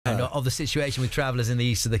of the situation with travellers in the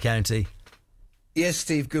east of the county. Yes,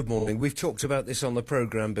 Steve, good morning. We've talked about this on the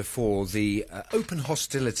programme before, the open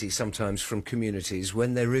hostility sometimes from communities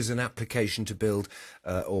when there is an application to build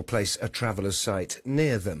or place a traveller's site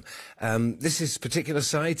near them. This particular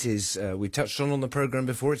site is, we touched on the programme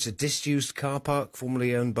before, it's a disused car park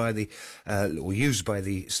formerly owned by or used by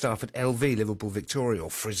the staff at LV, Liverpool Victoria, or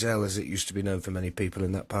Frizzell as it used to be known for many people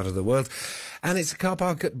in that part of the world. And it's a car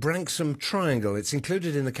park at Branksome Triangle. It's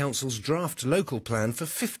included in the council's draft local plan for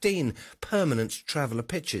 15 permanent traveller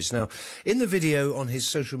pitches. Now, in the video on his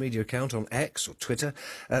social media account on X or Twitter,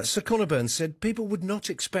 Sir Conor Burns said people would not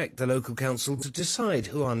expect the local council to decide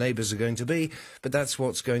who our neighbours are going to be, but that's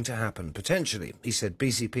what's going to happen, potentially. He said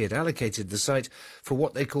BCP had allocated the site for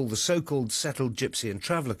what they call the so-called settled Gypsy and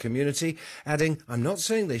traveller community, adding, "I'm not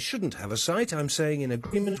saying they shouldn't have a site, I'm saying in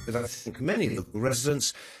agreement with, I think, many local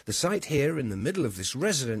residents, the site here in the middle of this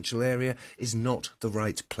residential area is not the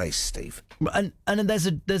right place," Steve. And there's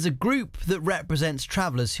a group that represents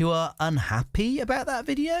travellers who are unhappy about that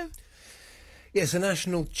video? Yes, a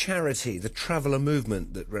national charity, the Traveller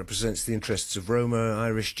Movement, that represents the interests of Roma,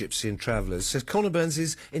 Irish, Gypsy and travellers, says Conor Burns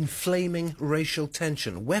is inflaming racial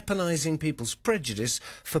tension, weaponising people's prejudice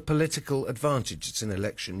for political advantage. It's an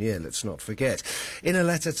election year, let's not forget. In a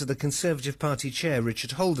letter to the Conservative Party chair,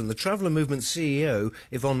 Richard Holden, the Traveller Movement CEO,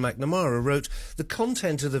 Yvonne McNamara, wrote, "The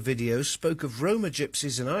content of the video spoke of Roma,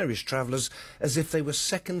 Gypsies and Irish travellers as if they were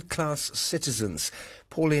second-class citizens."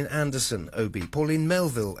 Pauline Anderson OBE, Pauline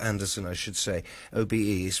Melvin-Anderson, I should say,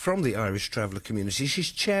 OBE, is from the Irish Traveller community.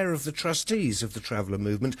 She's chair of the trustees of the Traveller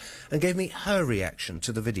Movement and gave me her reaction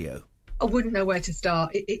to the video. I wouldn't know where to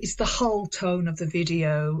start. It's the whole tone of the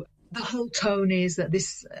video. The whole tone is that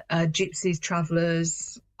this Gypsies,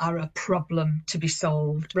 travellers are a problem to be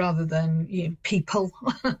solved rather than people,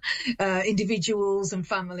 individuals and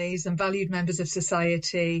families and valued members of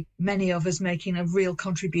society, many of us making a real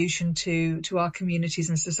contribution to our communities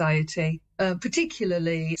and society,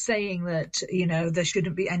 particularly saying that, there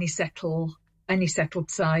shouldn't be any settled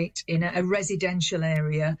site in a residential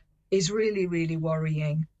area is really, really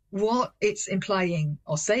worrying. What it's implying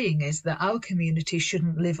or saying is that our community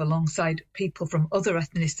shouldn't live alongside people from other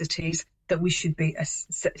ethnicities, that we should be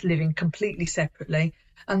living completely separately,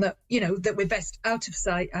 and that, that we're best out of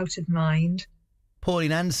sight, out of mind.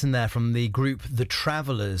 Pauline Anderson there from the group The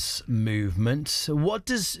Travellers Movement. What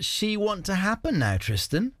does she want to happen now,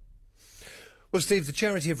 Tristan? Well, Steve, the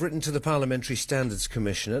charity have written to the Parliamentary Standards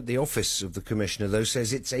Commissioner. The office of the Commissioner, though,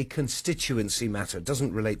 says it's a constituency matter. It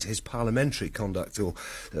doesn't relate to his parliamentary conduct or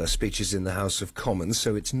speeches in the House of Commons,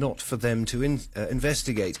 so it's not for them to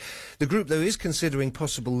investigate. The group, though, is considering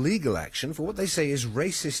possible legal action for what they say is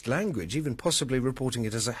racist language, even possibly reporting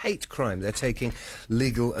it as a hate crime. They're taking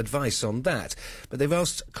legal advice on that. But they've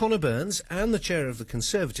asked Conor Burns and the chair of the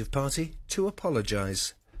Conservative Party to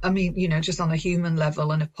apologise. I mean, just on a human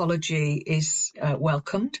level, an apology is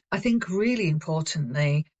welcomed. I think really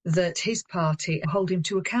importantly that his party hold him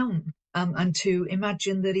to account and to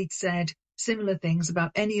imagine that he'd said similar things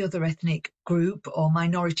about any other ethnic group or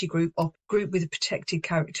minority group or group with protected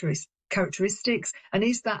characteristics. And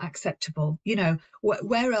is that acceptable?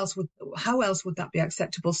 How else would that be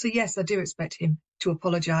acceptable? So, yes, I do expect him to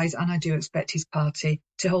apologise, and I do expect his party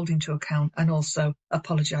to hold him to account and also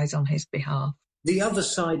apologise on his behalf. The other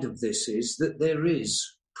side of this is that there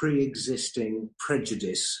is pre-existing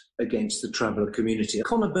prejudice against the traveller community.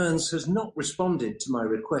 Conor Burns has not responded to my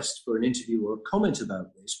request for an interview or a comment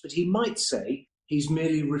about this, but he might say he's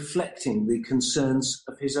merely reflecting the concerns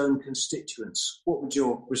of his own constituents. What would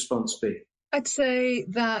your response be? I'd say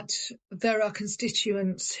that there are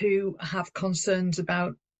constituents who have concerns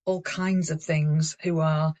about all kinds of things, who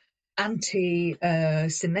are anti-Semitic,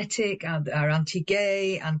 are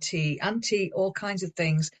anti-gay, anti all kinds of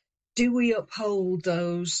things. Do we uphold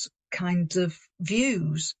those kinds of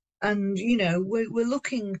views? And, we're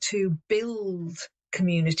looking to build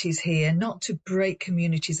communities here, not to break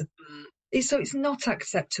communities apart. So it's not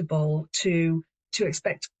acceptable to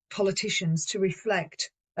expect politicians to reflect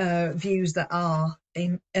views that are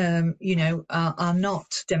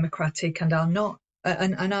not democratic and are not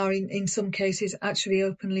and are in some cases actually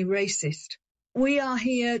openly racist. We are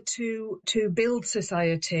here to build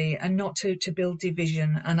society and not to build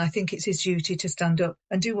division. And I think it's his duty to stand up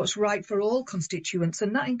and do what's right for all constituents.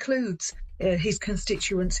 And that includes his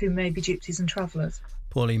constituents who may be Gypsies and travellers.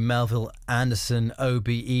 Pauline Melvin-Anderson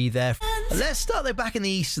OBE there. Let's start though back in the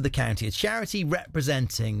east of the county. A charity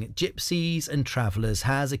representing gypsies and travellers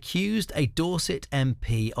has accused a Dorset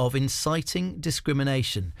MP of inciting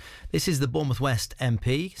discrimination. This is the Bournemouth West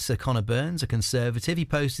MP, Sir Conor Burns, a Conservative. He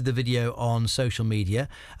posted the video on social media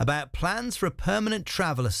about plans for a permanent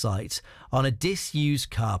traveller site on a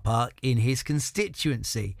disused car park in his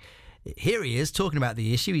constituency. Here he is talking about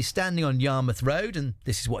the issue. He's standing on Yarmouth Road and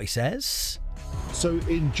this is what he says. So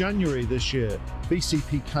in January this year,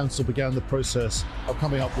 BCP Council began the process of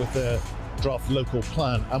coming up with their draft local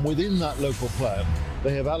plan, and within that local plan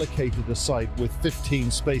they have allocated a site with 15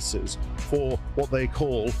 spaces for what they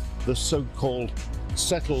call the so-called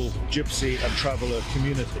settled gypsy and traveller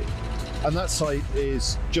community, and that site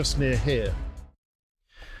is just near here.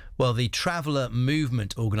 Well, the Traveller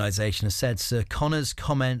Movement organisation has said Sir Conor's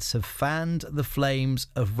comments have fanned the flames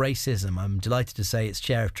of racism. I'm delighted to say its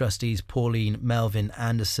Chair of Trustees, Pauline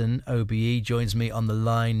Melvin-Anderson OBE, joins me on the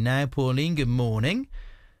line now. Pauline, good morning.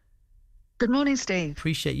 Good morning, Steve.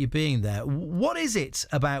 Appreciate you being there. What is it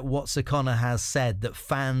about what Sir Conor has said that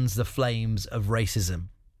fans the flames of racism?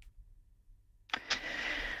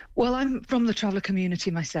 Well, I'm from the traveller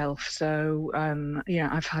community myself, so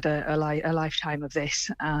I've had a lifetime of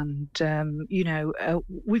this, and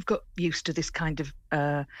we've got used to this kind of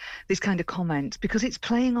comment because it's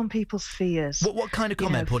playing on people's fears. What kind of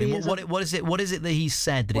comment, Pauline? What is it? What is it that he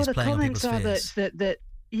said that is playing on people's fears?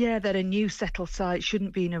 That a new settled site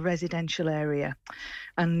shouldn't be in a residential area.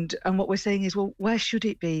 And what we're saying is, well, where should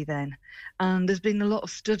it be then? And there's been a lot of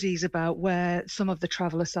studies about where some of the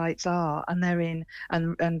traveller sites are, and they're in,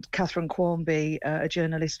 and Catherine Quarmby, a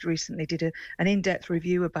journalist, recently did an in-depth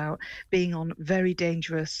review about being on very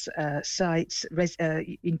dangerous sites,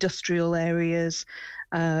 industrial areas,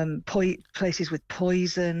 places with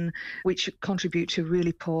poison, which contribute to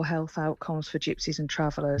really poor health outcomes for gypsies and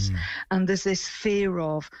travellers. And there's this fear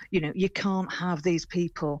of, you can't have these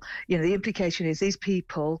people. The implication is these people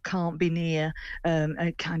can't be near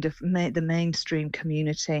a kind of the mainstream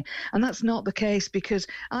community. And that's not the case, because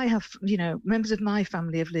I have, members of my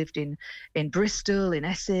family have lived in Bristol, in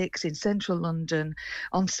Essex, in central London,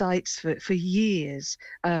 on sites for years,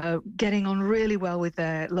 getting on really well with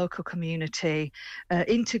their local community,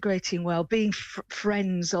 integrating well, being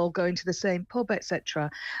friends, all going to the same pub, etc.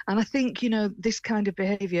 And I think, this kind of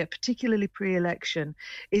behaviour, particularly pre-election,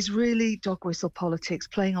 is really dog whistle politics,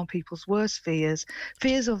 playing on people's worst fears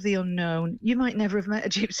of the unknown. You might never have met a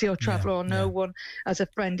gypsy or traveller or know one as a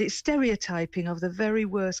friend. It's stereotyping of the very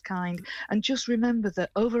worst kind. And just remember that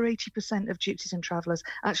over 80% of gypsies and travellers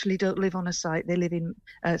actually don't live on a site. They live in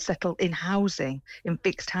settled in housing, in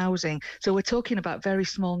fixed housing. So we're talking about very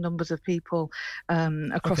small numbers of people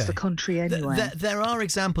across the country anyway. There are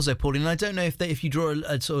examples though, Pauline, and I don't know if you draw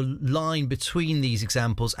a sort of line between these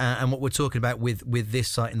examples and what we're talking about with this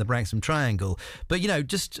site in the Branksome Triangle. But,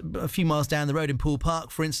 just a few miles down the road in Poole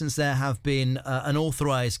Park, for instance, there have been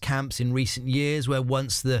unauthorised camps in recent years where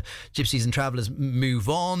once the gypsies and travellers move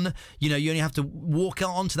on, you only have to walk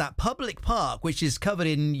onto that public park, which is covered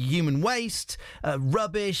in human waste,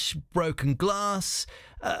 rubbish, broken glass.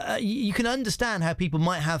 You can understand how people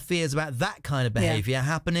might have fears about that kind of behaviour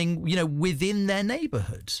happening, within their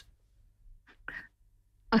neighbourhoods.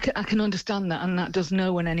 I can understand that, and that does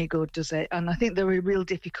no one any good, does it? And I think there are real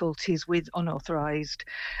difficulties with unauthorised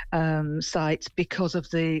sites because of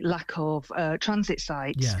the lack of transit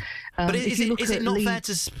sites. Yeah. But is it not fair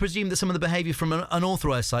to presume that some of the behaviour from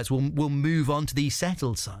unauthorised sites will move on to these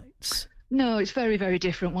settled sites? No, it's very, very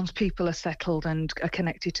different. Once people are settled and are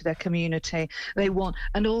connected to their community, they want,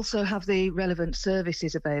 and also have the relevant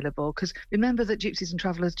services available. Because remember that gypsies and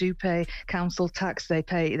travellers do pay council tax. They're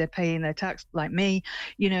paying their tax like me.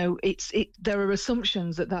 There are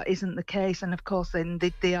assumptions that isn't the case, and of course, then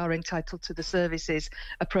they are entitled to the services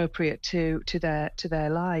appropriate to their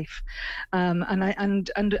life. And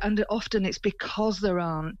often it's because there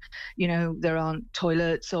aren't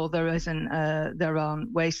toilets, or there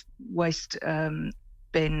aren't waste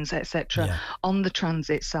bins, etc., on the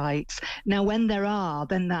transit sites. Now, when there are,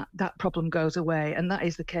 then that problem goes away, and that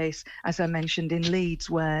is the case, as I mentioned, in Leeds,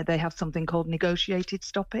 where they have something called negotiated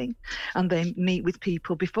stopping, and they meet with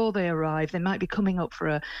people before they arrive. They might be coming up for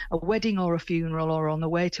a wedding or a funeral, or on the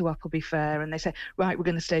way to Appleby Fair, and they say, right, we're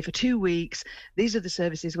going to stay for 2 weeks. These are the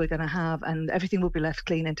services we're going to have, and everything will be left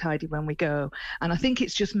clean and tidy when we go. And I think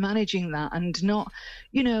it's just managing that, and not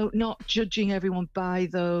judging everyone by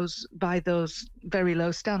those very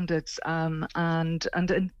low standards, and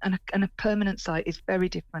a permanent site is very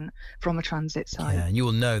different from a transit site. Yeah, and you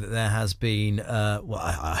will know that there has been,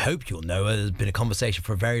 I hope you'll know, there's been a conversation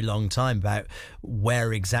for a very long time about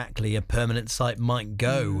where exactly a permanent site might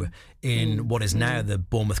go in what is now the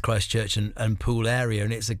Bournemouth, Christchurch and Poole area,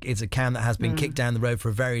 and it's a can that has been kicked down the road for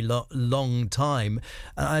a very long time.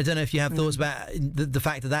 I don't know if you have thoughts about the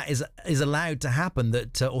fact that is allowed to happen,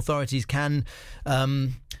 that authorities can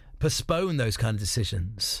postpone those kind of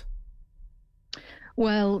decisions.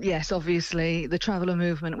 Well, yes, obviously, the Traveller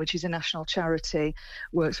Movement, which is a national charity,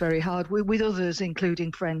 works very hard with others,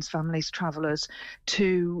 including friends, families, travellers,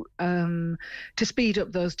 to speed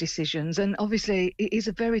up those decisions. And obviously, it is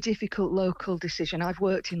a very difficult local decision. I've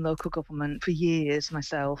worked in local government for years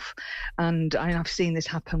myself, and I've seen this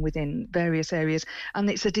happen within various areas. And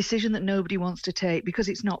it's a decision that nobody wants to take because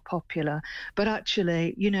it's not popular. But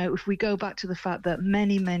actually, if we go back to the fact that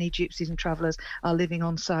many, many gypsies and travellers are living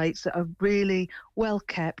on sites that are really well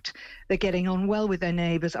kept, they're getting on well with their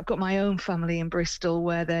neighbours. I've got my own family in Bristol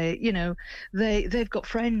where they've got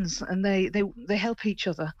friends and they help each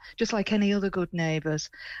other just like any other good neighbours.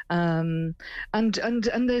 And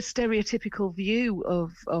the stereotypical view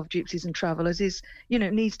of gypsies and travellers is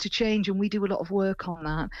needs to change, and we do a lot of work on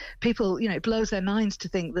that. People, it blows their minds to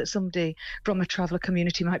think that somebody from a traveller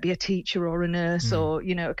community might be a teacher or a nurse or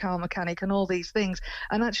a car mechanic and all these things.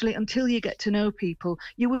 And actually, until you get to know people,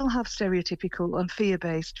 you will have stereotypical and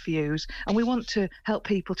fear-based views, and we want to help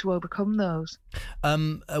people to overcome those.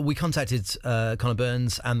 We contacted Conor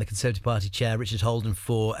Burns and the Conservative Party chair, Richard Holden,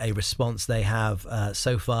 for a response. They have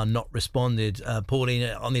so far not responded. Pauline,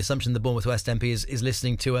 on the assumption the Bournemouth West MP is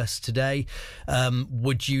listening to us today,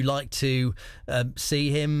 would you like to see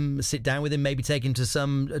him, sit down with him, maybe take him to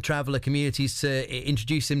some traveller communities to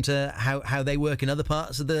introduce him to how they work in other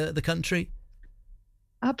parts of the country?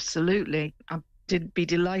 Absolutely. I'd be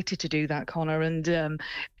delighted to do that, Conor. And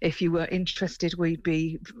if you were interested, we'd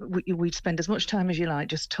spend as much time as you like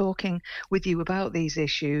just talking with you about these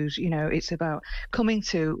issues. It's about coming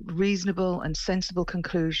to reasonable and sensible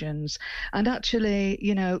conclusions. And actually,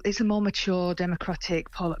 it's a more mature, democratic,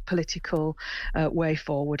 political way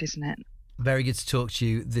forward, isn't it? Very good to talk to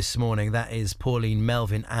you this morning. That is Pauline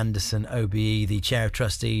Melvin-Anderson OBE, the Chair of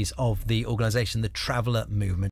Trustees of the organisation, the Traveller Movement.